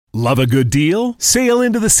Love a good deal? Sail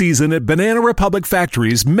into the season at Banana Republic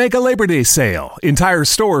Factory's Mega Labor Day Sale. Entire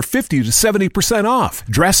store 50 to 70% off.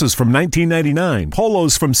 Dresses from $19.99.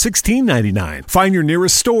 Polos from $16.99. Find your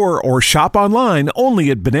nearest store or shop online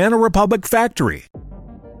only at Banana Republic Factory.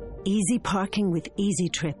 Easy parking with Easy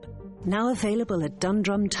Trip. Now available at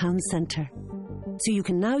Dundrum Town Centre. So you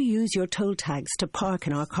can now use your toll tags to park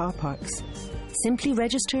in our car parks. Simply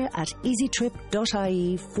register at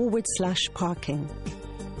easytrip.ie/parking.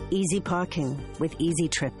 Easy parking with Easy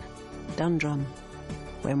Trip. Dundrum,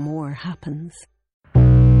 where more happens.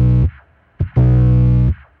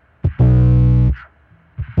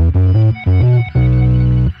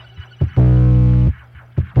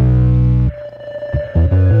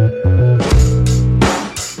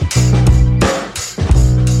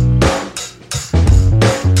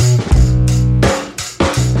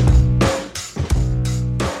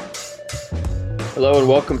 Hello and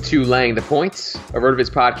welcome to Laying the Points, a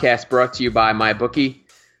RotoViz podcast brought to you by MyBookie.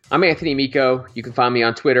 I'm Anthony Amico. You can find me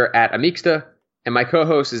on Twitter at Amixta, and my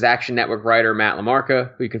co-host is Action Network writer Matt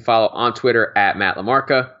LaMarca, who you can follow on Twitter at Matt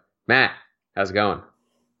LaMarca. Matt, how's it going?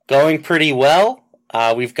 Going pretty well.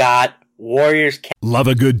 We've got Warriors. Love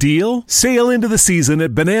a good deal? Sail into the season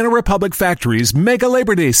at Banana Republic Factory's Mega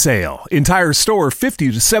Labor Day Sale. Entire store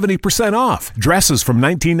 50 to 70% off. Dresses from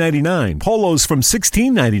 $19.99. Polos from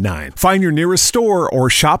 $16.99. Find your nearest store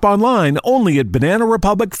or shop online only at Banana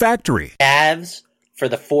Republic Factory. Cavs for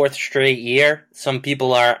the fourth straight year. Some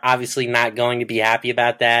people are obviously not going to be happy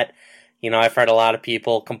about that. You know, I've heard a lot of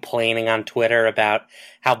people complaining on Twitter about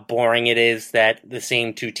how boring it is that the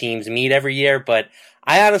same two teams meet every year, but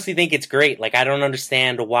I honestly think it's great. Like, I don't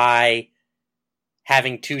understand why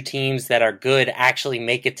having two teams that are good actually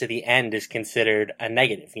make it to the end is considered a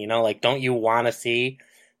negative. You know, like, don't you want to see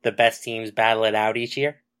the best teams battle it out each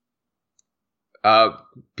year?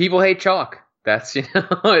 People hate chalk. That's, you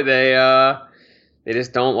know, they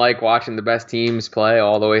just don't like watching the best teams play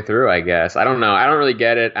all the way through, I guess. I don't know. I don't really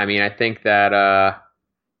get it. I mean, I think that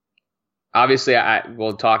obviously,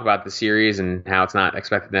 we'll talk about the series and how it's not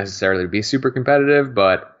expected necessarily to be super competitive,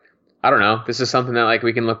 but I don't know. This is something that like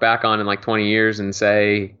we can look back on in like 20 years and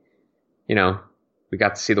say, you know, we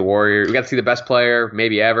got to see the Warriors, we got to see the best player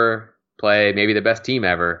maybe ever play, maybe the best team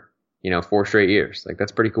ever, you know, 4 straight years. Like,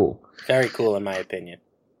 that's pretty cool. Very cool, in my opinion.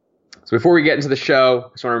 So before we get into the show, I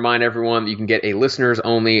just want to remind everyone that you can get a listeners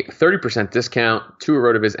only 30% discount to a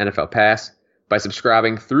RotoViz NFL Pass by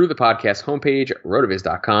subscribing through the podcast homepage at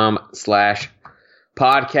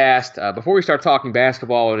rotoviz.com/podcast. Before we start talking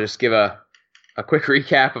basketball, I'll just give a quick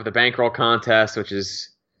recap of the bankroll contest, which is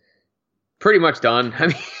pretty much done. I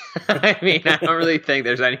don't really think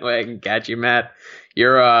there's any way I can catch you, Matt.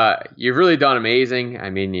 You've really done amazing. I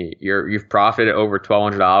mean, you've profited over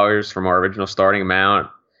 $1,200 from our original starting amount,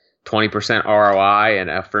 20% ROI,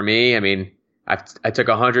 and for me, I mean, I took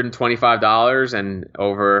 $125 and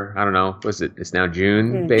over, I don't know, it's now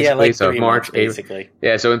June, basically. Yeah, like so 3 March, months, basically.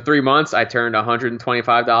 Yeah, so in 3 months, I turned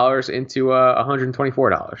 $125 into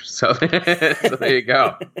 $124. So, so there you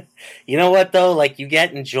go. You know what, though? Like, you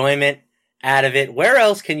get enjoyment out of it. Where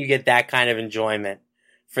else can you get that kind of enjoyment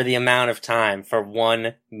for the amount of time for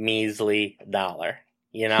one measly $1?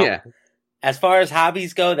 You know? Yeah. As far as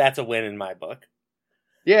hobbies go, that's a win in my book.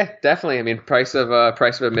 Yeah, definitely. I mean, price of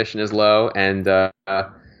admission is low, and I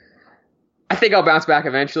think I'll bounce back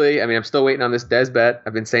eventually. I mean, I'm still waiting on this Dez bet.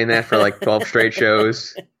 I've been saying that for like 12 straight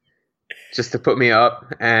shows, just to put me up.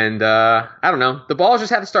 And I don't know, the balls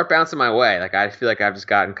just have to start bouncing my way. Like, I feel like I've just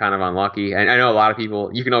gotten kind of unlucky. And I know a lot of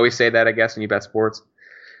people. You can always say that, I guess, when you bet sports.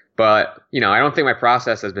 But you know, I don't think my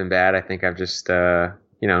process has been bad. I think I've just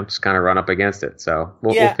just kind of run up against it. So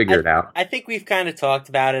we'll figure it out. I think we've kind of talked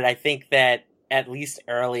about it. I think that at least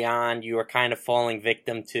early on, you were kind of falling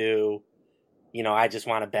victim to, you know, I just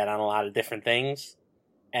want to bet on a lot of different things.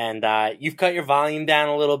 And you've cut your volume down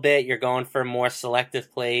a little bit. You're going for more selective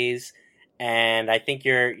plays. And I think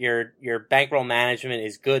your bankroll management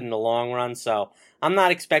is good in the long run. So I'm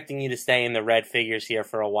not expecting you to stay in the red figures here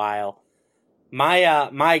for a while.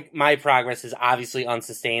 My progress is obviously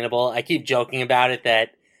unsustainable. I keep joking about it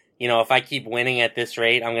that, you know, if I keep winning at this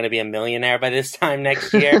rate, I'm going to be a millionaire by this time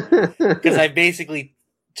next year. Because I basically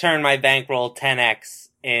turned my bankroll 10x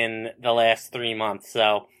in the last 3 months.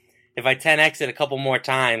 So if I 10x it a couple more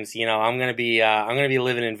times, you know, I'm going to be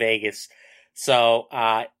living in Vegas. So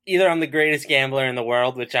either I'm the greatest gambler in the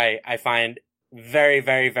world, which I find very,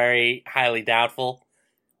 very, very highly doubtful,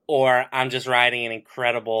 or I'm just riding an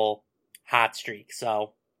incredible hot streak.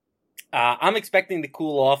 So I'm expecting to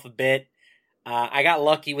cool off a bit. I got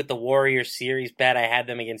lucky with the Warriors series bet. I had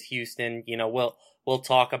them against Houston. You know, we'll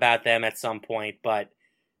talk about them at some point, but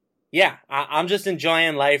Yeah, I'm just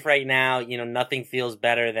enjoying life right now. You know, nothing feels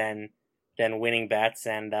better than winning bets,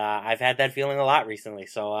 and I've had that feeling a lot recently,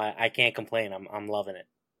 so I can't complain. I'm loving it.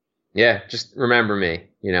 Yeah, just remember me.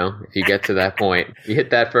 If you get to that point, you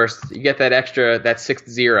hit that first, you get that extra, that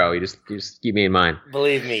 6-0. You just keep me in mind.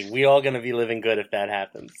 Believe me, we all gonna be living good if that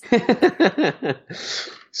happens.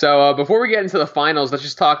 So before we get into the finals, let's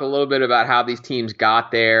just talk a little bit about how these teams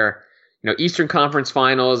got there. Eastern Conference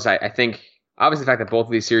Finals. I think obviously the fact that both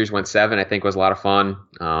of these series went 7, I think was a lot of fun.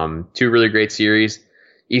 2 really great series.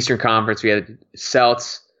 Eastern Conference, we had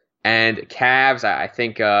Celts and Cavs. I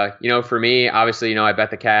think, for me, obviously, I bet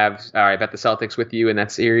the Cavs, or I bet the Celtics with you in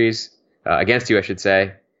that series, against you, I should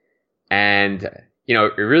say. And,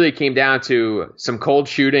 it really came down to some cold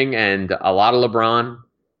shooting and a lot of LeBron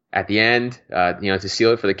at the end, to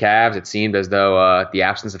seal it for the Cavs. It seemed as though the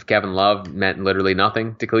absence of Kevin Love meant literally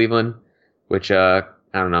nothing to Cleveland, which, I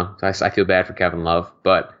don't know. I feel bad for Kevin Love.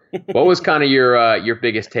 But what was kind of your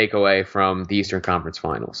biggest takeaway from the Eastern Conference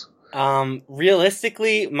Finals?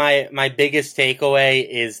 Realistically, my biggest takeaway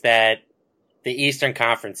is that the Eastern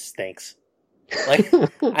Conference stinks. Like,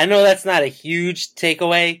 I know that's not a huge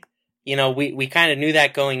takeaway. We kind of knew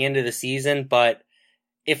that going into the season, but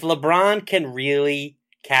if LeBron can really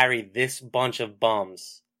carry this bunch of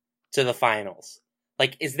bums to the finals,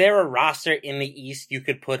 like, is there a roster in the East you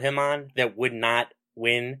could put him on that would not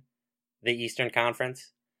win the Eastern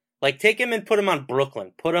Conference? Like, take him and put him on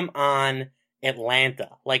Brooklyn, put him on Atlanta.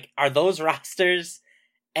 Like, are those rosters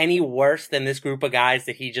any worse than this group of guys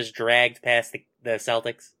that he just dragged past the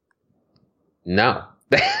Celtics? No.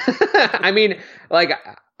 I mean, like,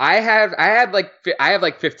 I have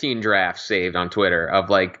like 15 drafts saved on Twitter of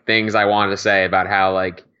like things I wanted to say about how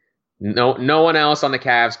like no one else on the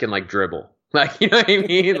Cavs can like dribble. Like, you know what I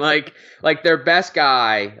mean? like their best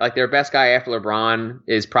guy after LeBron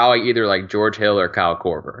is probably either like George Hill or Kyle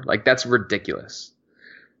Korver. Like, that's ridiculous.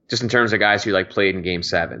 Just in terms of guys who like played in Game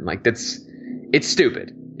 7. Like, it's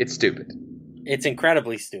stupid. It's stupid. It's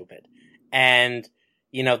incredibly stupid. And,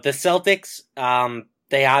 the Celtics,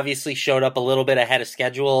 they obviously showed up a little bit ahead of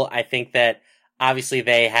schedule. I think that obviously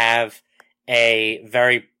they have a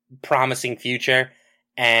very promising future,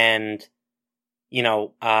 and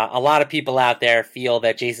a lot of people out there feel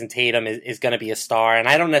that Jason Tatum is going to be a star, and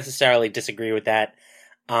I don't necessarily disagree with that.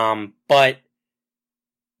 But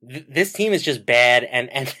this team is just bad,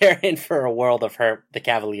 and they're in for a world of hurt, the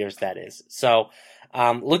Cavaliers, that is. So,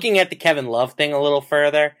 looking at the Kevin Love thing a little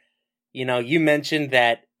further, you mentioned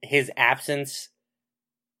that his absence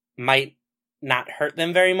might not hurt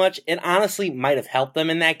them very much. It honestly might have helped them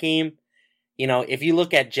in that game. If you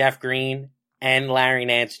look at Jeff Green and Larry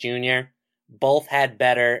Nance Jr., both had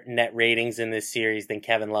better net ratings in this series than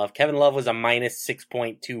Kevin Love. Kevin Love was a minus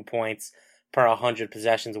 6.2 points per 100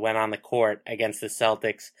 possessions when on the court against the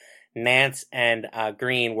Celtics. Nance and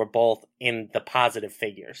Green were both in the positive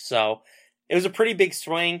figures. So it was a pretty big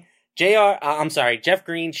swing. Jeff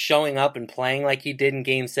Green showing up and playing like he did in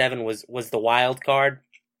Game 7 was the wild card.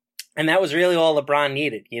 And that was really all LeBron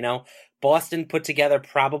needed. Boston put together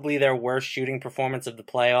probably their worst shooting performance of the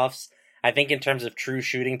playoffs. I think in terms of true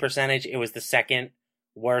shooting percentage, it was the second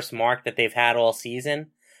worst mark that they've had all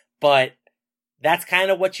season. But that's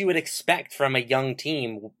kind of what you would expect from a young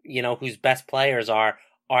team, whose best players are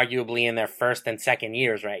arguably in their first and second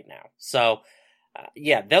years right now. So,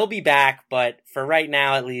 they'll be back. But for right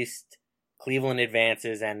now, at least, Cleveland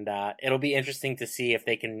advances. And it'll be interesting to see if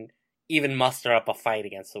they can even muster up a fight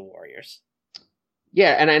against the Warriors.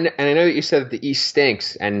 Yeah, and I know that you said that the East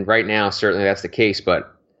stinks, and right now certainly that's the case.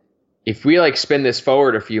 But if we like spin this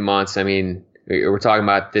forward a few months, I mean, we're talking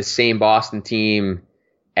about this same Boston team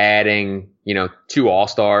adding, 2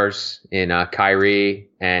 All-Stars in Kyrie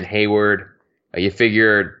and Hayward. You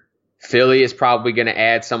figured Philly is probably going to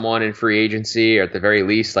add someone in free agency, or at the very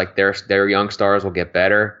least, like their young stars will get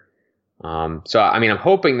better. So I mean, I'm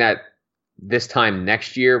hoping that this time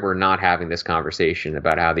next year we're not having this conversation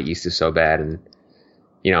about how the East is so bad, and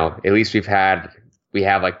at least we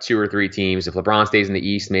have like 2 or 3 teams. If LeBron stays in the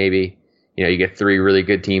East, maybe, you get 3 really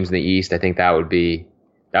good teams in the East. I think that would be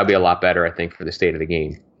a lot better, I think, for the state of the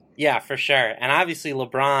game. Yeah, for sure. And obviously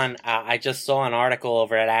LeBron, I just saw an article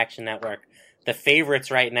over at Action Network. The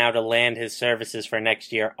favorites right now to land his services for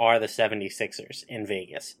next year are the 76ers in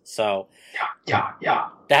Vegas. So Yeah.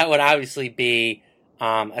 that would obviously be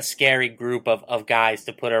a scary group of guys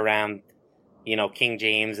to put around, King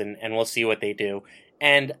James, and we'll see what they do.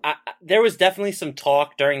 And there was definitely some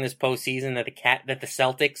talk during this postseason that the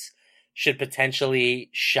Celtics should potentially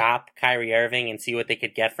shop Kyrie Irving and see what they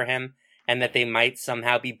could get for him, and that they might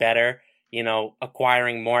somehow be better,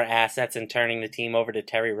 acquiring more assets and turning the team over to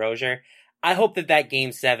Terry Rozier. I hope that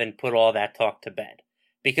Game 7 put all that talk to bed.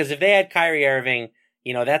 Because if they had Kyrie Irving,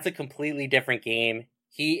 that's a completely different game.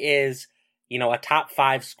 He is, a top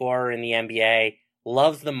 5 scorer in the NBA,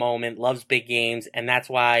 loves the moment, loves big games, and that's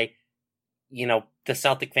why, the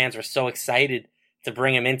Celtic fans were so excited to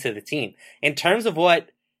bring him into the team. In terms of what,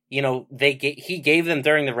 he gave them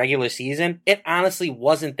during the regular season, it honestly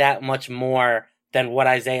wasn't that much more than what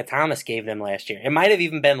Isaiah Thomas gave them last year. It might have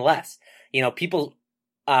even been less. People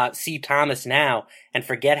see Thomas now and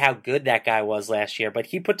forget how good that guy was last year, but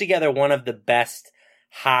he put together one of the best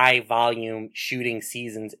high volume shooting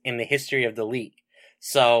seasons in the history of the league.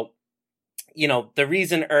 So, the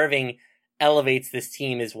reason Irving elevates this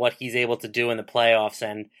team is what he's able to do in the playoffs.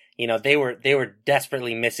 And, they were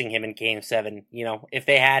desperately missing him in Game 7. If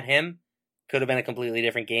they had him, could have been a completely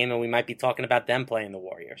different game, and we might be talking about them playing the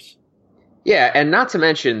Warriors. Yeah, and not to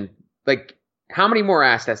mention, how many more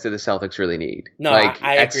assets do the Celtics really need? No, I agree.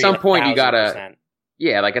 At some point you gotta,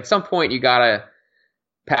 1,000%. At some point you gotta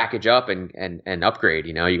package up and upgrade.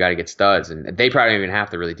 You gotta get studs, and they probably don't even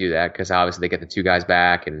have to really do that because obviously they get the 2 guys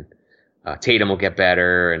back, and Tatum will get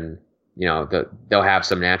better, and they'll have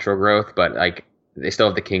some natural growth, but they still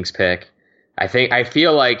have the Kings pick. I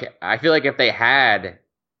feel like if they had,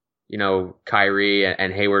 Kyrie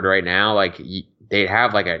and Hayward right now, they'd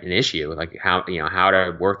have an issue, how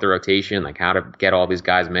to work the rotation, how to get all these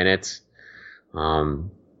guys minutes. That'd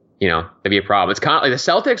be a problem. It's kind of the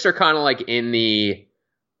Celtics are kind of in the,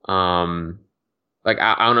 I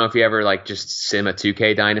don't know if you ever just sim a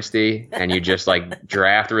 2K dynasty and you just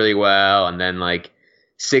draft really well, and then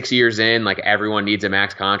 6 years in, everyone needs a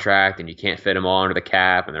max contract and you can't fit them all under the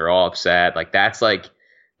cap and they're all upset. That's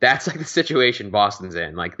the situation Boston's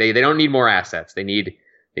in. They don't need more assets. They need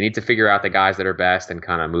to figure out the guys that are best and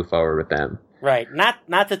kind of move forward with them. Right.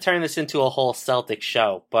 Not to turn this into a whole Celtic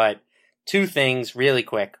show, but 2 things really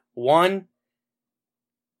quick. One,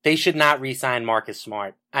 they should not re-sign Marcus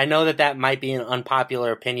Smart. I know that might be an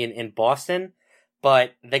unpopular opinion in Boston,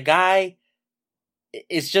 but the guy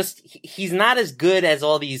is he's not as good as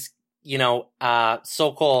all these,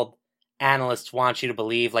 so-called analysts want you to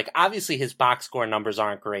believe. Obviously his box score numbers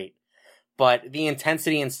aren't great, but the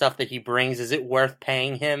intensity and stuff that he brings, is it worth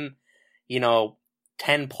paying him,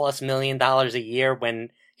 $10+ million a year when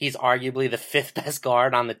he's arguably the 5th best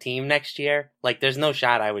guard on the team next year? There's no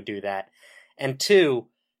shot I would do that. And 2,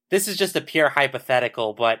 this is just a pure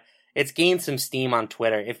hypothetical, but it's gained some steam on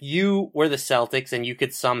Twitter. If you were the Celtics and you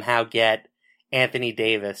could somehow get Anthony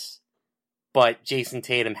Davis, but Jason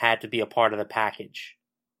Tatum had to be a part of the package,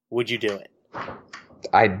 would you do it?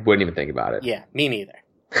 I wouldn't even think about it. Yeah, me neither.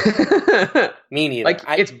 Me neither.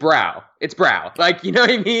 It's brow. You know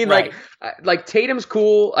what I mean? Right. Tatum's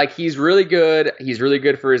cool. He's really good. He's really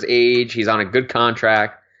good for his age. He's on a good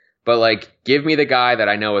contract. But give me the guy that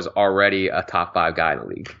I know is already a top 5 guy in the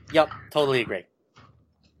league. Yep, totally agree.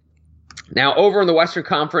 Now, over in the Western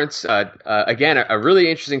Conference, again, a really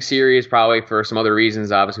interesting series, probably for some other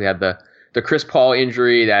reasons. Obviously, we had the Chris Paul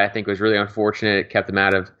injury that I think was really unfortunate. It kept him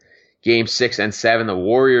out of Game 6 and 7. The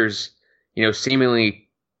Warriors, seemingly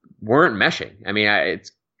weren't meshing. I mean,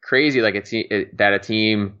 it's crazy that a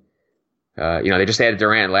team, they just had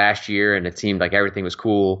Durant last year, and it seemed like everything was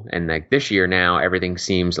cool. And this year now, everything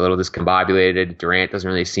seems a little discombobulated. Durant doesn't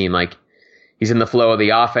really seem like he's in the flow of the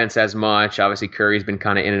offense as much. Obviously, Curry's been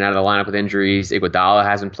kind of in and out of the lineup with injuries. Iguodala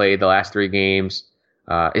hasn't played the last 3 games.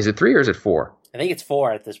 Is it 3 or is it 4? I think it's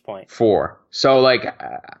 4 at this point. 4. So, it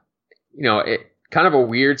kind of a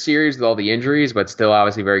weird series with all the injuries, but still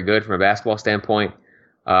obviously very good from a basketball standpoint.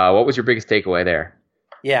 What was your biggest takeaway there?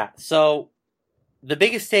 Yeah, so the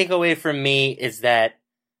biggest takeaway from me is that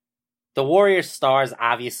the Warriors stars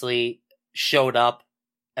obviously showed up,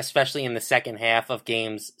 especially in the second half of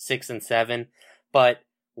Games 6 and 7. But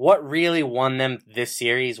what really won them this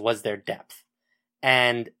series was their depth.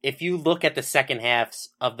 And if you look at the second halves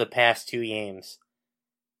of the past 2 games,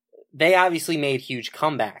 they obviously made huge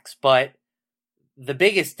comebacks. But the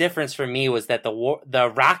biggest difference for me was that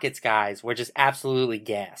the Rockets guys were just absolutely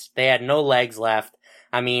gassed. They had no legs left.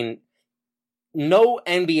 I mean, no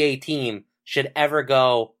NBA team should ever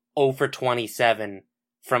go 0 for 27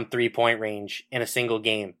 from 3-point range in a single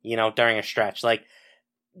game, during a stretch.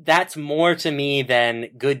 That's more to me than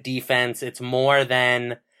good defense. It's more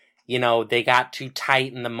than, they got too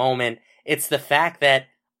tight in the moment. It's the fact that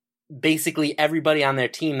basically everybody on their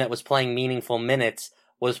team that was playing meaningful minutes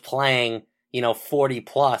was playing, 40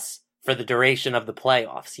 plus for the duration of the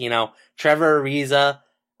playoffs. Trevor Ariza,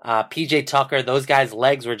 PJ Tucker, those guys'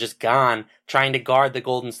 legs were just gone trying to guard the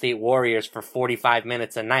Golden State Warriors for 45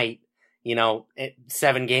 minutes a night,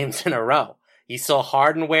 7 games in a row. You saw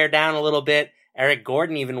Harden wear down a little bit, Eric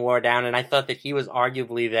Gordon even wore down, and I thought that he was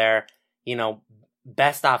arguably their,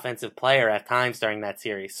 best offensive player at times during that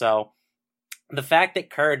series. So the fact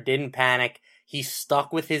that Kerr didn't panic, he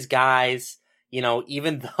stuck with his guys,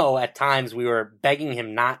 even though at times we were begging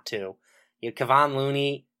him not to. Kevon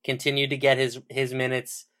Looney continued to get his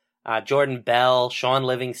minutes. Jordan Bell, Sean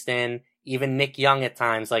Livingston, even Nick Young at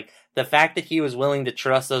times. Like, the fact that he was willing to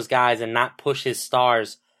trust those guys and not push his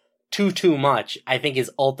stars too much, I think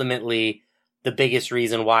is ultimately the biggest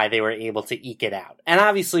reason why they were able to eke it out. And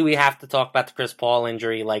obviously we have to talk about the Chris Paul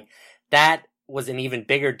injury. Like, that was an even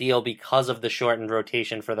bigger deal because of the shortened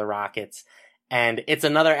rotation for the Rockets. And it's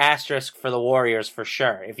another asterisk for the Warriors for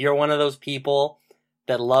sure. If you're one of those people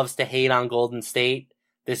that loves to hate on Golden State,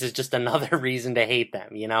 this is just another reason to hate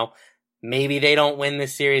them, Maybe they don't win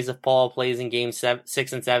this series if Paul plays in game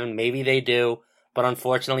 6 and 7. Maybe they do. But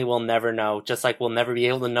unfortunately, we'll never know. Just like we'll never be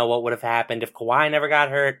able to know what would have happened if Kawhi never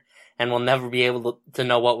got hurt. And we'll never be able to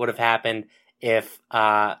know what would have happened if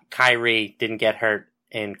Kyrie didn't get hurt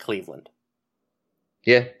in Cleveland.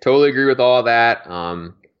 Yeah, totally agree with all that.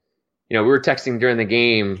 We were texting during the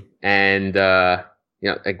game, and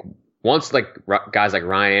once guys like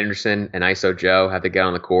Ryan Anderson and ISO Joe have to get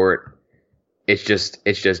on the court, it's just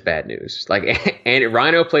bad news. And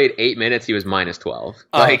Rhino played 8 minutes, he was minus 12.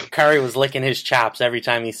 Curry was licking his chops every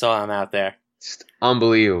time he saw him out there. It's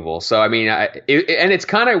unbelievable. So, and it's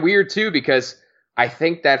kind of weird, too, because I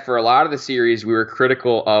think that for a lot of the series, we were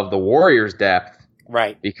critical of the Warriors' depth.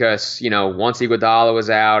 Right. Because, once Iguodala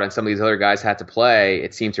was out and some of these other guys had to play,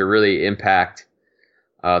 it seemed to really impact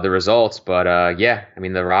the results. But,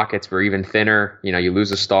 the Rockets were even thinner. You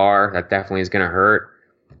lose a star, that definitely is going to hurt.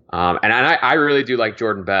 And I really do like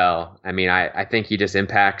Jordan Bell. I think he just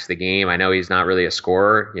impacts the game. I know he's not really a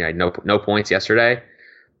scorer. No points yesterday.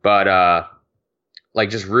 But,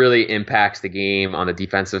 just really impacts the game on the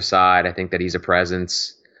defensive side. I think that he's a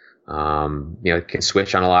presence. Can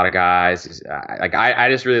switch on a lot of guys. I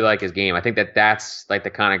just really like his game. I think that's the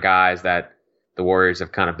kind of guys that the Warriors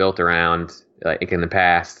have kind of built around in the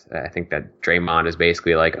past. I think that Draymond is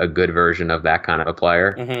basically a good version of that kind of a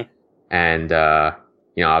player. Mm-hmm. And,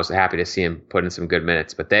 I was happy to see him put in some good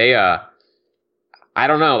minutes. But they, I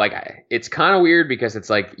don't know, it's kind of weird because it's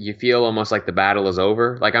you feel almost like the battle is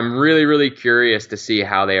over. I'm really, really curious to see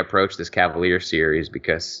how they approach this Cavaliers series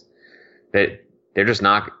because they're just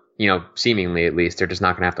not, seemingly at least, they're just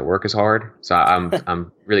not going to have to work as hard. So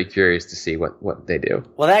I'm really curious to see what they do.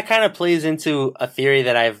 Well, that kind of plays into a theory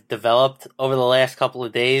that I've developed over the last couple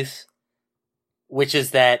of days, which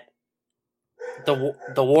is that the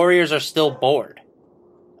Warriors are still bored.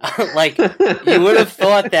 You would have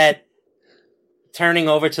thought that turning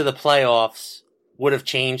over to the playoffs would have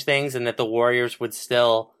changed things and that the Warriors would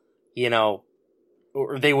still,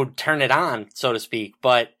 or they would turn it on, so to speak.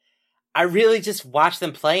 But I really just watched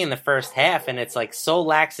them play in the first half, and it's so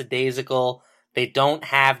lackadaisical. They don't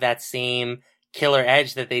have that same killer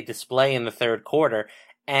edge that they display in the third quarter.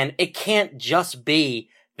 And it can't just be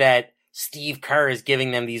that Steve Kerr is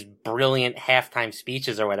giving them these brilliant halftime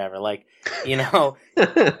speeches or whatever.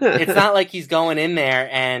 It's not like he's going in there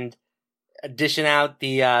and dishing out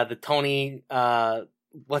the Tony,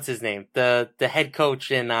 what's his name? The head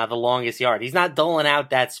coach in The Longest Yard. He's not doling out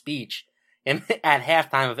that speech at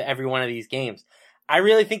halftime of every one of these games. I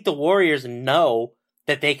really think the Warriors know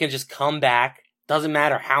that they can just come back. Doesn't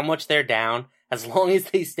matter how much they're down. As long as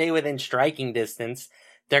they stay within striking distance,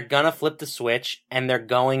 they're going to flip the switch and they're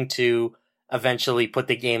going to eventually put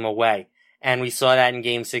the game away. And we saw that in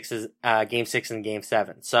Game 6 and Game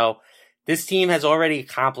 7. So this team has already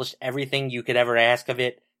accomplished everything you could ever ask of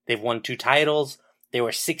it. They've won 2 titles. They were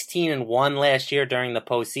 16-1 last year during the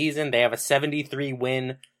postseason. They have a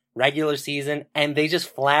 73-win regular season, and they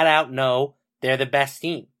just flat out know they're the best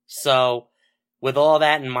team. So with all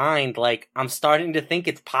that in mind, I'm starting to think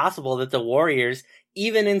it's possible that the Warriors,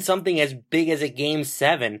 even in something as big as a Game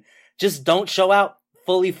 7, just don't show out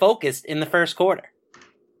fully focused in the first quarter.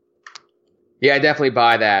 Yeah, I definitely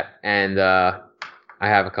buy that, and I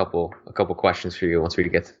have a couple questions for you once we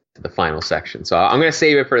get to the final section. So I'm going to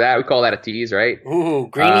save it for that. We call that a tease, right? Ooh,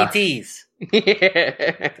 greeny tease.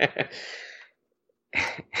 Yeah.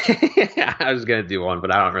 I was going to do one,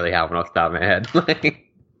 but I don't really have one off the top of my head.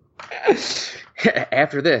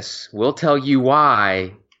 After this, we'll tell you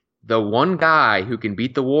why the one guy who can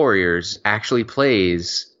beat the Warriors actually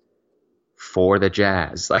plays for the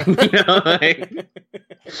Jazz.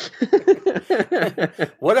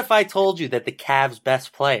 What if I told you that the Cavs'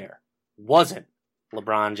 best player wasn't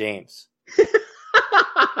LeBron James?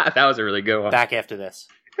 That was a really good one. Back after this.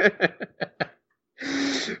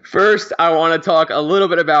 First, I want to talk a little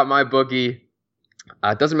bit about my bookie.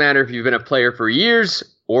 It doesn't matter if you've been a player for years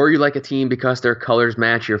or you like a team because their colors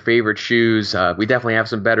match your favorite shoes. We definitely have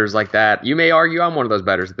some bettors like that. You may argue I'm one of those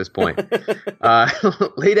bettors at this point.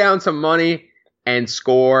 Lay down some money and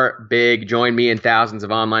score big. Join me and thousands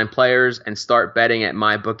of online players and start betting at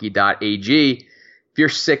mybookie.ag. If you're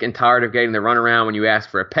sick and tired of getting the runaround when you ask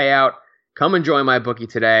for a payout, come and join MyBookie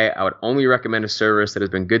today. I would only recommend a service that has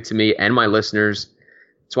been good to me and my listeners.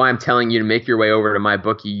 That's why I'm telling you to make your way over to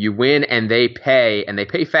MyBookie. You win and they pay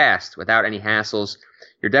fast without any hassles.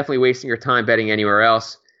 You're definitely wasting your time betting anywhere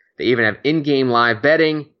else. They even have in-game live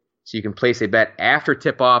betting, so you can place a bet after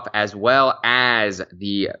tip-off as well as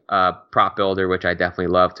the prop builder, which I definitely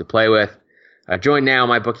love to play with. Join now.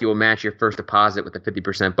 MyBookie will match your first deposit with a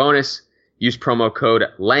 50% bonus. Use promo code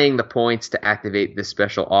LAYINGTHEPOINTS to activate this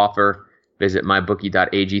special offer. Visit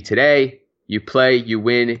mybookie.ag today. You play, you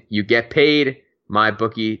win, you get paid.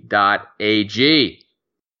 mybookie.ag.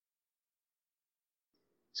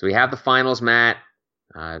 So we have the finals, Matt.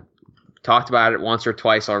 Talked about it once or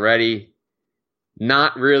twice already.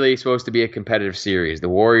 Not really supposed to be a competitive series. The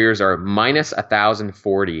Warriors are minus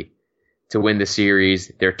 1,040 to win the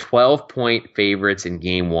series. They're 12-point favorites in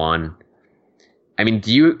game one. I mean,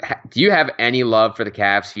 do you have any love for the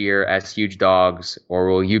Cavs here as huge dogs,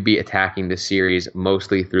 or will you be attacking this series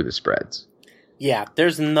mostly through the spreads? Yeah,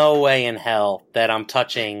 there's no way in hell that I'm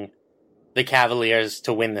touching the Cavaliers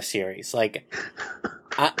to win the series. Like,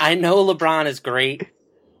 I know LeBron is great,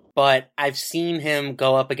 but I've seen him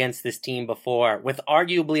go up against this team before with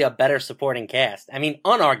arguably a better supporting cast. I mean,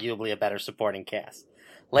 unarguably a better supporting cast.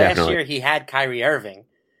 Last year he had Kyrie Irving,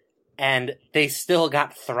 and they still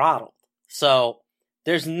got throttled. So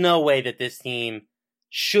there's no way that this team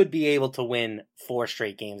should be able to win 4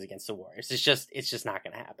 straight games against the Warriors. It's just not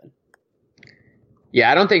going to happen. Yeah,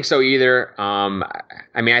 I don't think so either.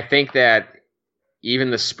 I mean, I think that even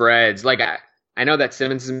the spreads, like I know that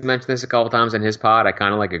Simmons has mentioned this a couple times in his pod. I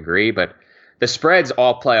kind of agree, but the spreads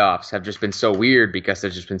all playoffs have just been so weird because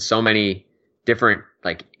there's just been so many different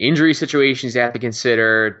injury situations you have to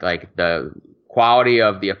consider. Like the quality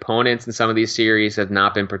of the opponents in some of these series have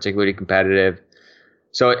not been particularly competitive.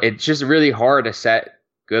 So it's just really hard to set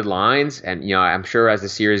good lines. And, I'm sure as the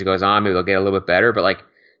series goes on, maybe they'll get a little bit better. But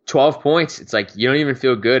 12 points, it's you don't even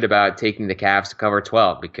feel good about taking the Cavs to cover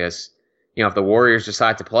 12 because, if the Warriors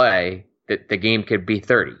decide to play, the game could be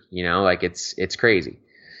 30. It's crazy.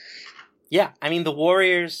 Yeah, I mean, the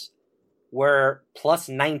Warriors were plus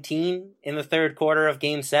 19 in the third quarter of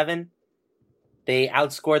Game 7. They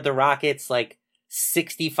outscored the Rockets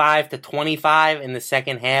 65-25 in the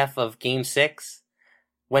second half of Game 6.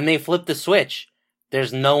 When they flip the switch,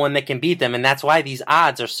 there's no one that can beat them, and that's why these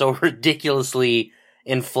odds are so ridiculously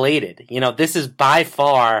inflated. This is by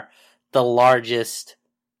far the largest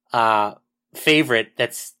favorite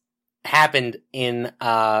that's happened in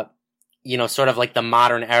sort of the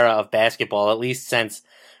modern era of basketball, at least since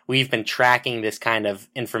we've been tracking this kind of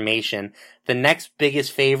information. The next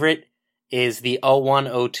biggest favorite is the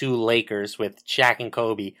 01-02 Lakers with Shaq and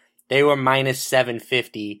Kobe. They were minus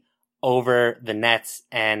 750 over the Nets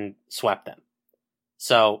and swept them.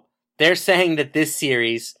 So they're saying that this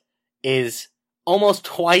series is almost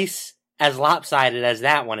twice as lopsided as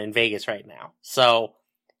that one in Vegas right now. So,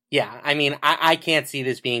 yeah, I mean, I can't see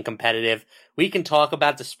this being competitive. We can talk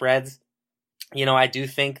about the spreads. I do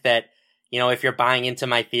think that, if you're buying into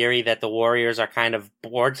my theory that the Warriors are kind of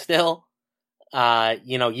bored still,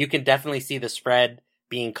 you can definitely see the spread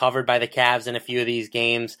being covered by the Cavs in a few of these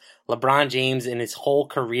games. LeBron James in his whole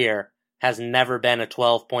career has never been a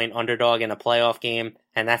 12-point underdog in a playoff game,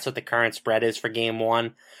 and that's what the current spread is for Game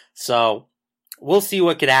 1. So we'll see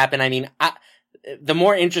what could happen. I mean, the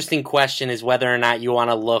more interesting question is whether or not you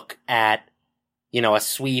want to look at, a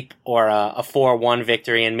sweep or a 4-1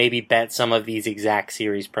 victory and maybe bet some of these exact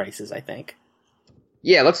series prices, I think.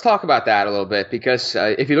 Yeah, let's talk about that a little bit because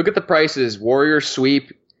if you look at the prices, Warriors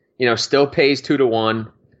sweep, still pays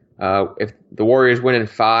 2-1. If the Warriors win in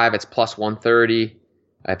 5, it's plus 130.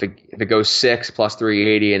 If it goes 6, plus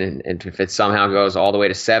 380, and if it somehow goes all the way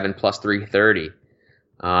to 7, plus 330.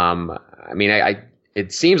 I mean,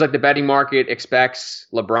 it seems like the betting market expects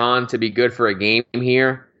LeBron to be good for a game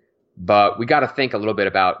here, but we got to think a little bit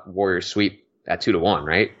about Warriors sweep at 2-1,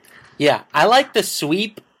 right? Yeah, I like the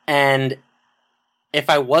sweep, and if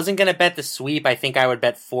I wasn't going to bet the sweep, I think I would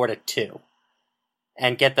bet 4-2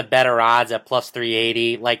 and get the better odds at plus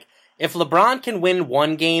 380. If LeBron can win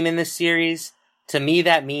one game in this series, to me,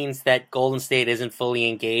 that means that Golden State isn't fully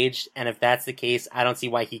engaged, and if that's the case, I don't see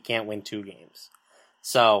why he can't win 2 games.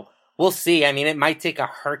 So, we'll see. I mean, it might take a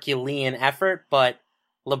Herculean effort, but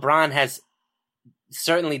LeBron has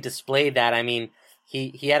certainly displayed that. I mean,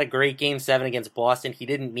 he had a great Game 7 against Boston. He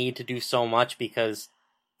didn't need to do so much because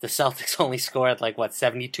the Celtics only scored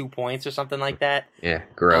 72 points or something like that. Yeah,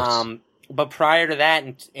 gross. But prior to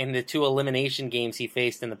that, in the 2 elimination games he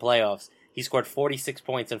faced in the playoffs, he scored 46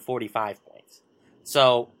 points and 45 points.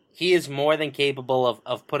 So he is more than capable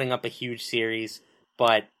of putting up a huge series.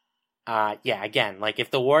 But, again, if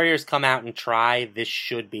the Warriors come out and try, this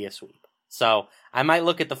should be a sweep. So I might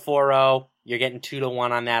look at the 4-0. You're getting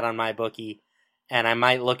 2-1 on that on my bookie. And I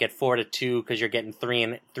might look at 4-2 because you're getting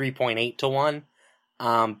 3.8 to 1.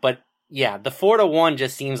 But yeah, the 4-1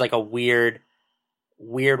 just seems like a weird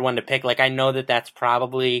one to pick. I know that's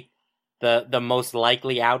probably the most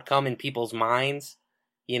likely outcome in people's minds.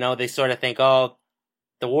 They sort of think, oh,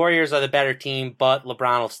 the Warriors are the better team, but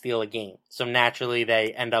LeBron will steal a game. So naturally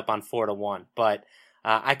they end up on 4-1. But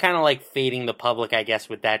I kind of like fading the public, I guess,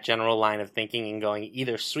 with that general line of thinking and going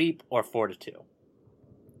either sweep or 4-2.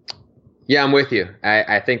 Yeah, I'm with you.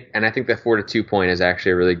 I think the 4-2 point is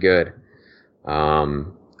actually really good.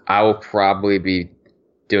 I will probably be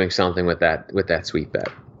doing something with that sweep bet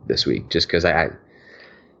this week, just because I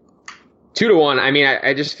 2-1. I mean,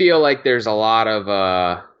 I just feel like there's a lot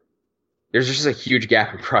of there's just a huge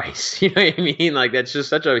gap in price. You know what I mean? That's just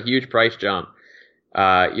such a huge price jump.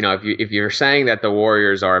 If you're saying that the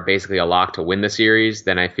Warriors are basically a lock to win the series,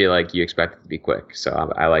 then I feel like you expect it to be quick.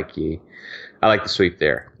 So I like the sweep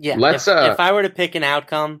there. Yeah. If I were to pick an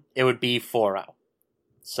outcome, it would be 4-0.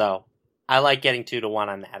 So I like getting 2-1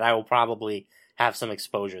 on that. I will probably have some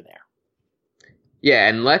exposure there. Yeah,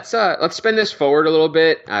 and let's spin this forward a little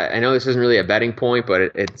bit. I know this isn't really a betting point, but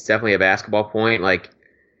it's definitely a basketball point.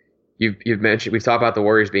 You've mentioned, we've talked about the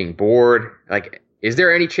Warriors being bored. Is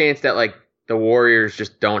there any chance that the Warriors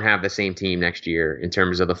just don't have the same team next year in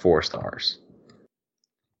terms of the 4 stars?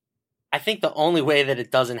 I think the only way that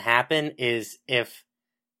it doesn't happen is if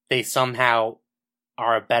they somehow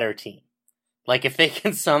are a better team. If they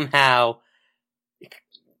can somehow,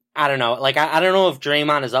 I don't know. I don't know if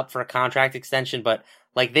Draymond is up for a contract extension, but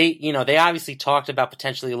they obviously talked about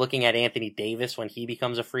potentially looking at Anthony Davis when he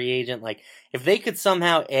becomes a free agent. If they could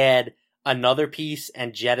somehow add another piece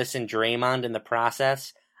and jettison Draymond in the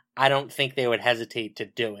process, I don't think they would hesitate to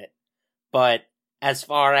do it. But as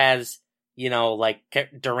far as,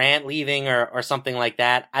 Durant leaving or something like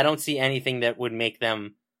that, I don't see anything that would make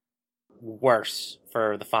them worse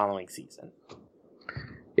for the following season.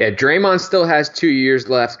 Yeah, Draymond still has 2 years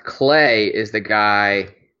left. Clay is the guy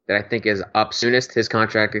that I think is up soonest. His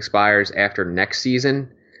contract expires after next season.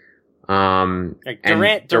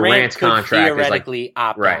 Durant's contract theoretically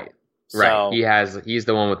opt out. Right. He's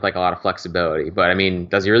the one with a lot of flexibility. But I mean,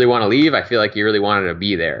 does he really want to leave? I feel like he really wanted to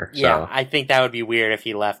be there. Yeah, I think that would be weird if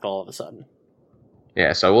he left all of a sudden.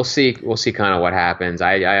 Yeah, so we'll see kind of what happens.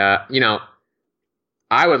 I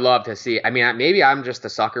would love to see. I mean, maybe I'm just a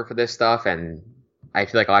sucker for this stuff, and I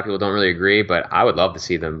feel like a lot of people don't really agree, but I would love to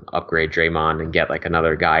see them upgrade Draymond and get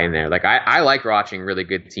another guy in there. I like watching really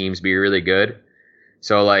good teams be really good.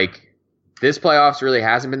 So this playoffs really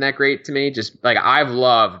hasn't been that great to me. Just I've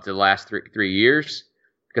loved the last three years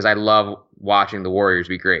because I love watching the Warriors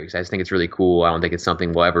be great. Because I just think it's really cool. I don't think it's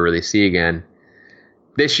something we'll ever really see again.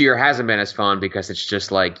 This year hasn't been as fun because it's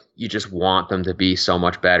just you just want them to be so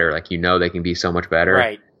much better. They can be so much better.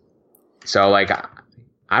 Right. So I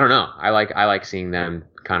don't know. I like seeing them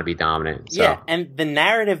kind of be dominant. So. Yeah, and the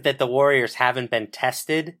narrative that the Warriors haven't been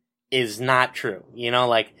tested is not true.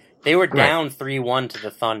 They were down 3-1 to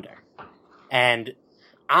the Thunder. And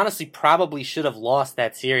honestly probably should have lost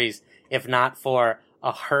that series if not for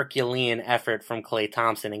a Herculean effort from Klay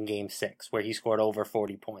Thompson in Game 6 where he scored over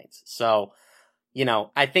 40 points. So,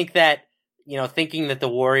 I think that, thinking that the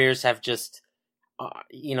Warriors have just,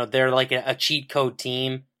 they're a cheat code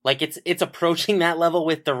team. It's approaching that level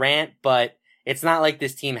with Durant, but it's not like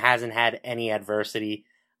this team hasn't had any adversity.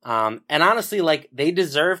 And honestly, they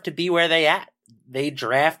deserve to be where they at. They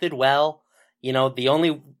drafted well. The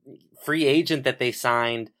only free agent that they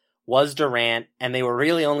signed was Durant, and they were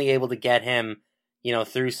really only able to get him,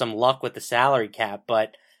 through some luck with the salary cap.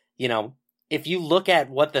 But, if you look at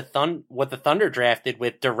what the Thunder drafted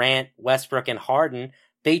with Durant, Westbrook, and Harden,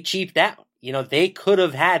 they cheaped out. They could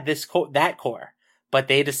have had that core. But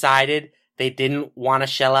they decided they didn't want to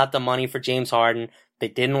shell out the money for James Harden. They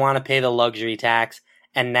didn't want to pay the luxury tax.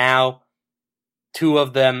 And now 2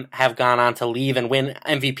 of them have gone on to leave and win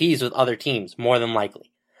MVPs with other teams, more than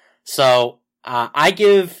likely. So I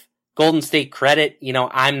give Golden State credit.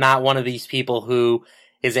 I'm not one of these people who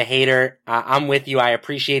is a hater. I'm with you. I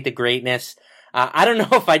appreciate the greatness. I don't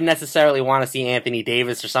know if I'd necessarily want to see Anthony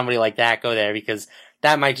Davis or somebody like that go there because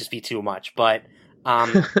that might just be too much. But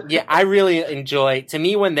Yeah, I really enjoy, to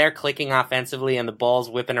me, when they're clicking offensively and the ball's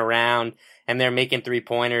whipping around and they're making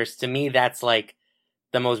 3-pointers, to me, that's like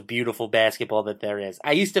the most beautiful basketball that there is.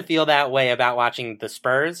 I used to feel that way about watching the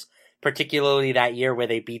Spurs, particularly that year where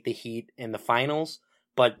they beat the Heat in the finals,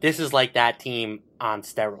 but this is like that team on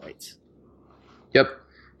steroids. Yep.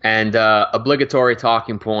 And obligatory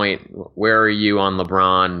talking point, where are you on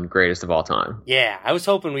LeBron, greatest of all time? Yeah, I was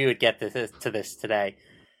hoping we would get to this today.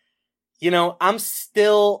 I'm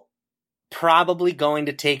still probably going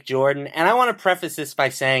to take Jordan, and I want to preface this by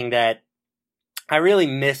saying that I really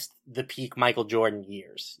missed the peak Michael Jordan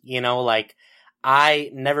years. I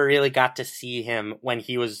never really got to see him when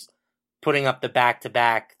he was putting up the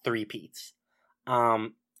back-to-back three-peats.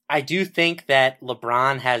 I do think that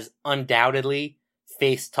LeBron has undoubtedly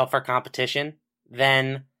faced tougher competition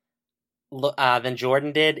than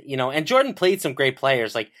Jordan did, and Jordan played some great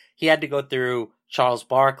players. Like, he had to go through Charles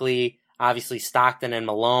Barkley, obviously Stockton and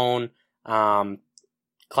Malone, Clyde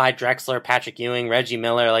Drexler, Patrick Ewing, Reggie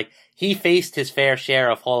Miller. Like, he faced his fair share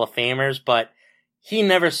of Hall of Famers, but he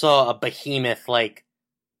never saw a behemoth like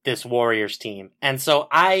this Warriors team. And so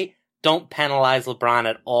I don't penalize LeBron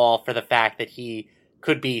at all for the fact that he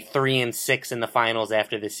could be 3-6 in the finals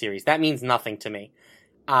after this series. That means nothing to me.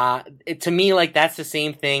 To me, like, that's the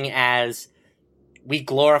same thing as we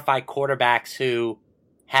glorify quarterbacks who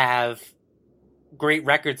have great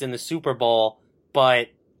records in the Super Bowl, but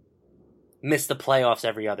miss the playoffs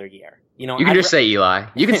every other year. You can just say Eli.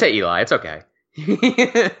 You can say Eli. It's okay.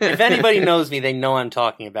 If anybody knows me, they know I'm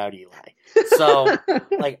talking about Eli. So,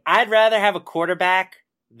 like, I'd rather have a quarterback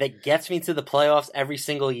that gets me to the playoffs every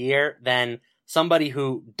single year than somebody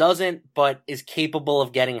who doesn't, but is capable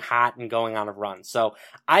of getting hot and going on a run. So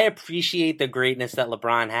I appreciate the greatness that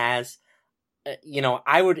LeBron has.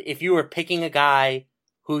 I would, if you were picking a guy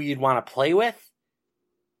who you'd want to play with,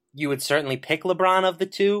 you would certainly pick LeBron of the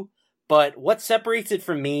two. But what separates it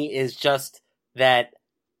from me is just that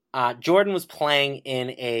Jordan was playing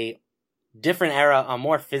in a different era, a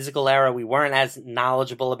more physical era. We weren't as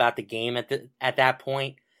knowledgeable about the game at that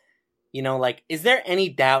point. Is there any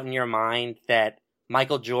doubt in your mind that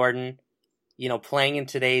Michael Jordan, playing in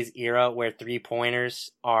today's era where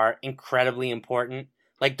 3-pointers are incredibly important,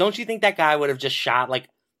 like, don't you think that guy would have just shot like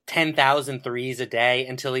 10,000 threes a day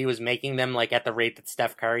until he was making them like at the rate that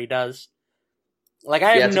Steph Curry does? Like,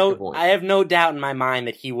 I have no doubt in my mind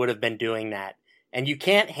that he would have been doing that. And you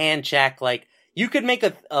can't hand check, like, you could make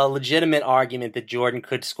a legitimate argument that Jordan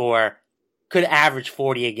could average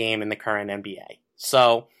 40 a game in the current NBA.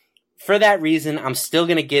 So, for that reason, I'm still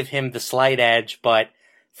going to give him the slight edge, but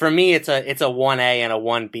for me, it's a 1A and a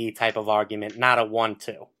 1B type of argument, not a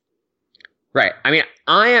 1-2. Right. I mean,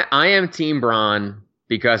 I am Team Bron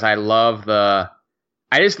because I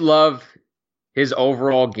just love his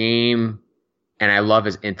overall game and I love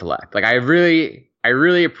his intellect. Like, I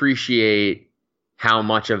really appreciate how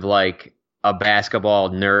much of like a basketball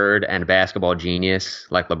nerd and basketball genius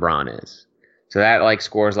like LeBron is. So that like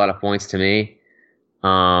scores a lot of points to me.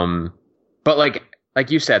 But like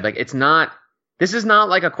you said, like, this is not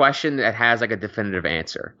like a question that has like a definitive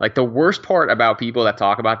answer. Like, the worst part about people that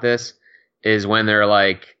talk about this is when they're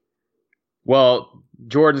like, well,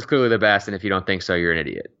 Jordan's clearly the best, and if you don't think so, you're an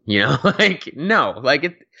idiot. Like, no,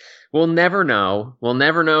 like, we'll never know. We'll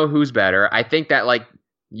never know who's better. I think that, like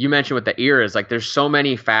you mentioned with the eras, like, there's so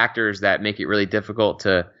many factors that make it really difficult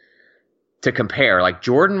to compare. Like,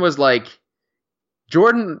 Jordan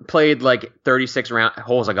played like 36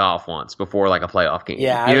 holes of golf once before like a playoff game.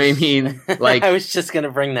 Yeah, you know what I mean? Like, I was just gonna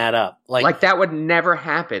bring that up. Like, that would never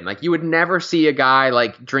happen. Like, you would never see a guy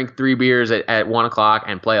like drink 3 beers at 1:00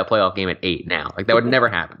 and play a playoff game at 8 now. Like, that would never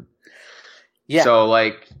happen. Yeah. So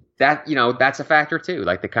like that, that's a factor too.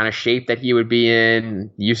 Like, the kind of shape that he would be in.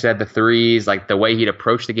 You said the threes, like the way he'd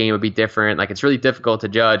approach the game would be different. Like, it's really difficult to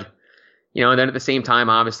judge. And then at the same time,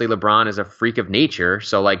 obviously, LeBron is a freak of nature.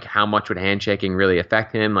 So, like, how much would handshaking really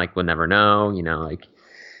affect him? Like, we'll never know. Like,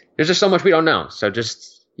 there's just so much we don't know. So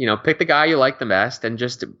just, pick the guy you like the best. And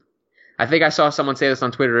just, I think I saw someone say this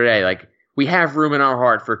on Twitter today. Like, we have room in our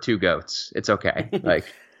heart for 2 GOATs. It's okay. Like,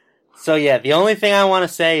 so yeah, the only thing I want to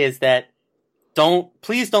say is that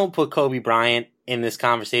please don't put Kobe Bryant in this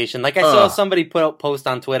conversation. Like, I saw somebody put a post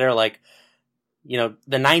on Twitter, like, the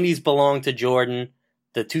 90s belong to Jordan.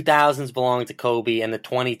 The 2000s belong to Kobe, and the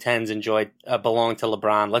 2010s belong to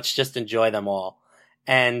LeBron. Let's just enjoy them all.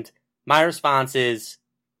 And my response is,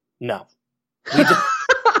 no. We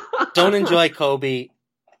don't enjoy Kobe.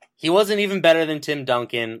 He wasn't even better than Tim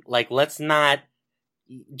Duncan. Like, let's not,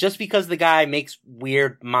 just because the guy makes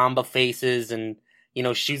weird Mamba faces and,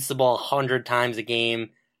 shoots the ball 100 times a game,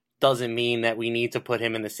 doesn't mean that we need to put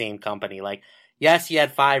him in the same company. Like, Yes, he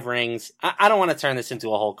had 5 rings. I don't want to turn this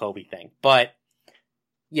into a whole Kobe thing, but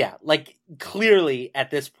yeah, like clearly at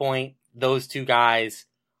this point, those two guys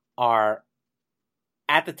are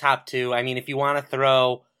at the top 2. I mean, if you want to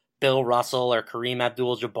throw Bill Russell or Kareem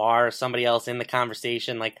Abdul-Jabbar or somebody else in the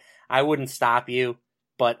conversation, like I wouldn't stop you,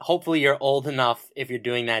 but hopefully you're old enough if you're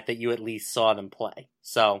doing that you at least saw them play.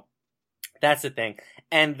 So that's the thing.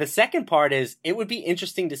 And the second part is it would be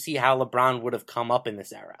interesting to see how LeBron would have come up in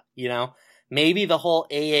this era. You know, maybe the whole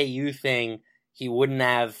AAU thing, he wouldn't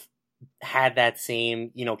have had that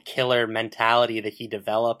same, you know, killer mentality that he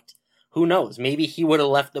developed. Who knows? Maybe he would have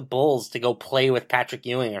left the Bulls to go play with Patrick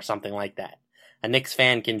Ewing or something like that. A Knicks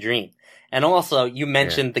fan can dream. And also, you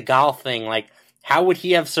mentioned the golf thing. Like, how would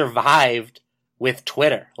he have survived with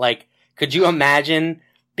Twitter? Like, could you imagine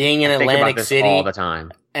being in Atlantic City all the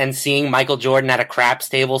time and seeing Michael Jordan at a craps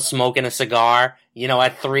table smoking a cigar, you know,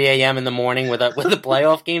 at 3 a.m. in the morning with a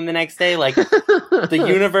playoff game the next day? Like, the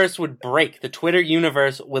universe would break. The Twitter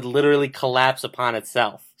universe would literally collapse upon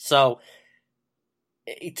itself. So,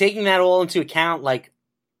 taking that all into account, like,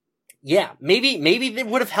 yeah, maybe it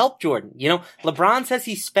would have helped Jordan. You know, LeBron says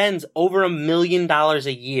he spends over $1 million a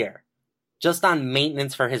year just on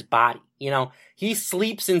maintenance for his body. You know, he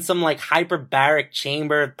sleeps in some like hyperbaric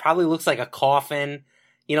chamber. It probably looks like a coffin.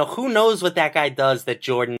 You know, who knows what that guy does that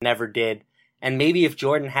Jordan never did. And maybe if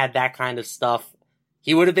Jordan had that kind of stuff,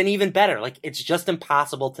 he would have been even better. Like, it's just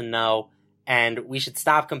impossible to know. And we should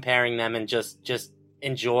stop comparing them and just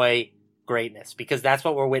enjoy greatness, because that's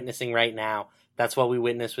what we're witnessing right now. That's what we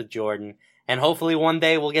witnessed with Jordan. And hopefully one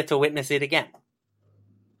day we'll get to witness it again.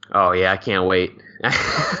 Oh, yeah, I can't wait.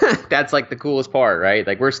 That's like the coolest part, right?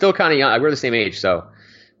 Like, we're still kind of young. We're the same age, so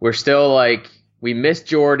we're still like, we miss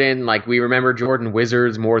Jordan. Like, we remember Jordan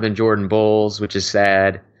Wizards more than Jordan Bulls, which is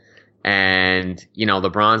sad. And, you know,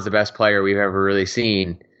 LeBron's the best player we've ever really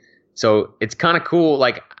seen. So it's kind of cool.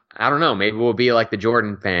 Like, I don't know, maybe we'll be like the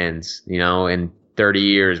Jordan fans, you know, in 30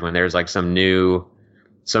 years when there's like some new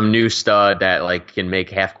stud that like can make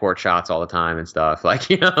half court shots all the time and stuff. Like,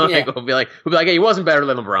 you know, like we'll be like, hey, he wasn't better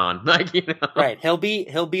than LeBron. Like, you know, right? He'll be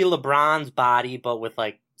LeBron's body, but with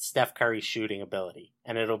like Steph Curry's shooting ability,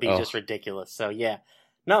 and it'll be just ridiculous. So yeah,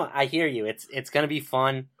 no, I hear you. It's gonna be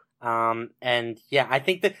fun. And yeah, I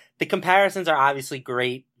think that the comparisons are obviously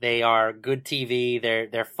great. They are good TV.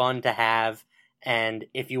 They're fun to have. And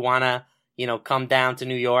if you wanna, you know, come down to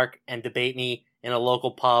New York and debate me in a local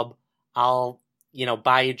pub, I'll, you know,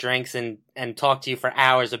 buy you drinks and talk to you for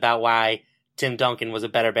hours about why Tim Duncan was a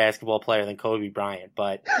better basketball player than Kobe Bryant.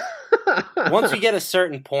 But once we get a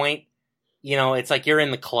certain point, you know, it's like you're in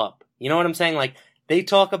the club. You know what I'm saying? Like, they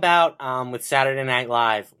talk about with Saturday Night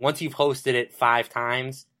Live, once you've hosted it 5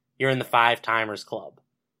 times, you're in the 5-timers club.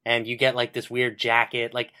 And you get like this weird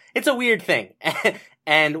jacket. Like, it's a weird thing.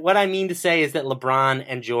 And what I mean to say is that LeBron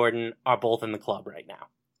and Jordan are both in the club right now.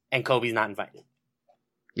 And Kobe's not invited.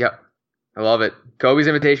 Yep. I love it. Kobe's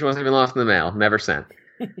invitation wasn't even lost in the mail. Never sent.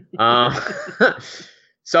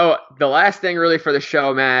 So the last thing really for the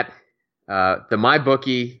show, Matt, the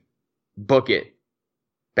MyBookie Book It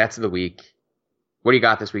bets of the week. What do you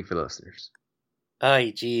got this week for the listeners? Oh,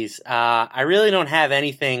 geez. I really don't have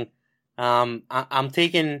anything. I'm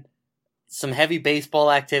taking some heavy baseball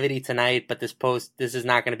activity tonight, but this is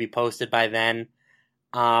not going to be posted by then.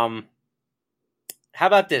 How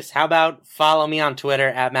about this? How about follow me on Twitter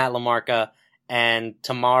at Matt LaMarca, and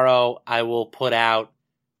tomorrow I will put out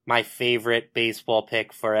my favorite baseball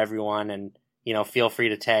pick for everyone, and, you know, feel free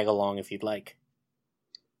to tag along if you'd like.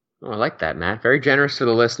 Oh, I like that, Matt. Very generous for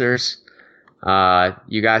the listeners.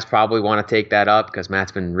 You guys probably want to take that up because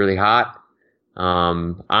Matt's been really hot.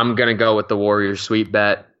 I'm going to go with the Warriors sweep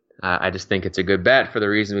bet. I just think it's a good bet for the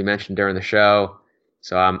reason we mentioned during the show.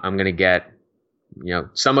 So I'm going to get, you know,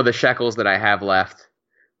 some of the shekels that I have left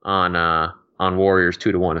on Warriors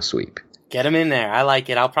 2-1 a sweep. Get them in there. I like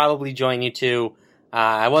it. I'll probably join you too.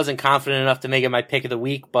 I wasn't confident enough to make it my pick of the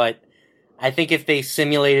week, but I think if they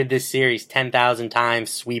simulated this series 10,000 times,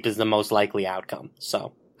 sweep is the most likely outcome.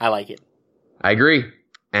 So I like it. I agree.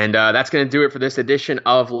 And that's going to do it for this edition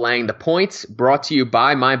of Laying the Points, brought to you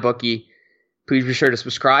by MyBookie. Please be sure to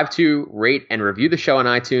subscribe to, rate, and review the show on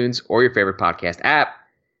iTunes or your favorite podcast app.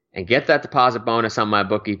 And get that deposit bonus on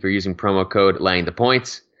MyBookie for using promo code Laying the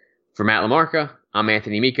Points. For Matt LaMarca, I'm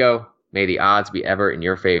Anthony Miko. May the odds be ever in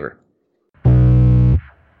your favor.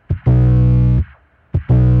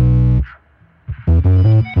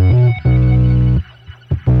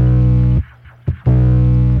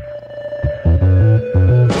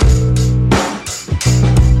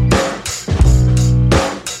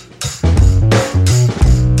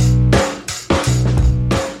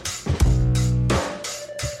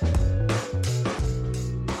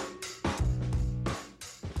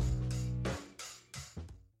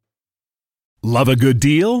 Love a good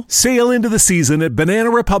deal? Sail into the season at Banana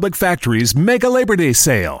Republic Factory's Mega Labor Day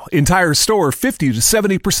Sale. Entire store 50 to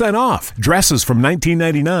 70% off. Dresses from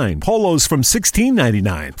 $19.99. Polos from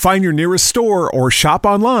 $16.99. Find your nearest store or shop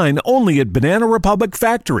online only at Banana Republic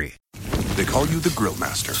Factory. They call you the Grill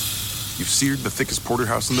Master. You've seared the thickest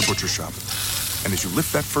porterhouse in the butcher shop. And as you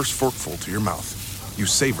lift that first forkful to your mouth, you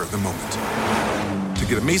savor the moment. To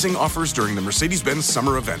get amazing offers during the Mercedes-Benz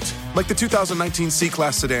summer event, like the 2019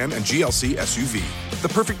 C-Class sedan and GLC SUV, the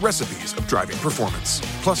perfect recipes of driving performance.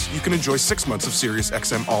 Plus, you can enjoy 6 months of Sirius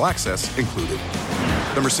XM All Access included.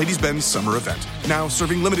 The Mercedes-Benz summer event, now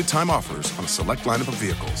serving limited time offers on a select lineup of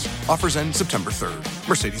vehicles. Offers end September 3rd.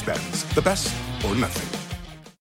 Mercedes-Benz, the best or nothing.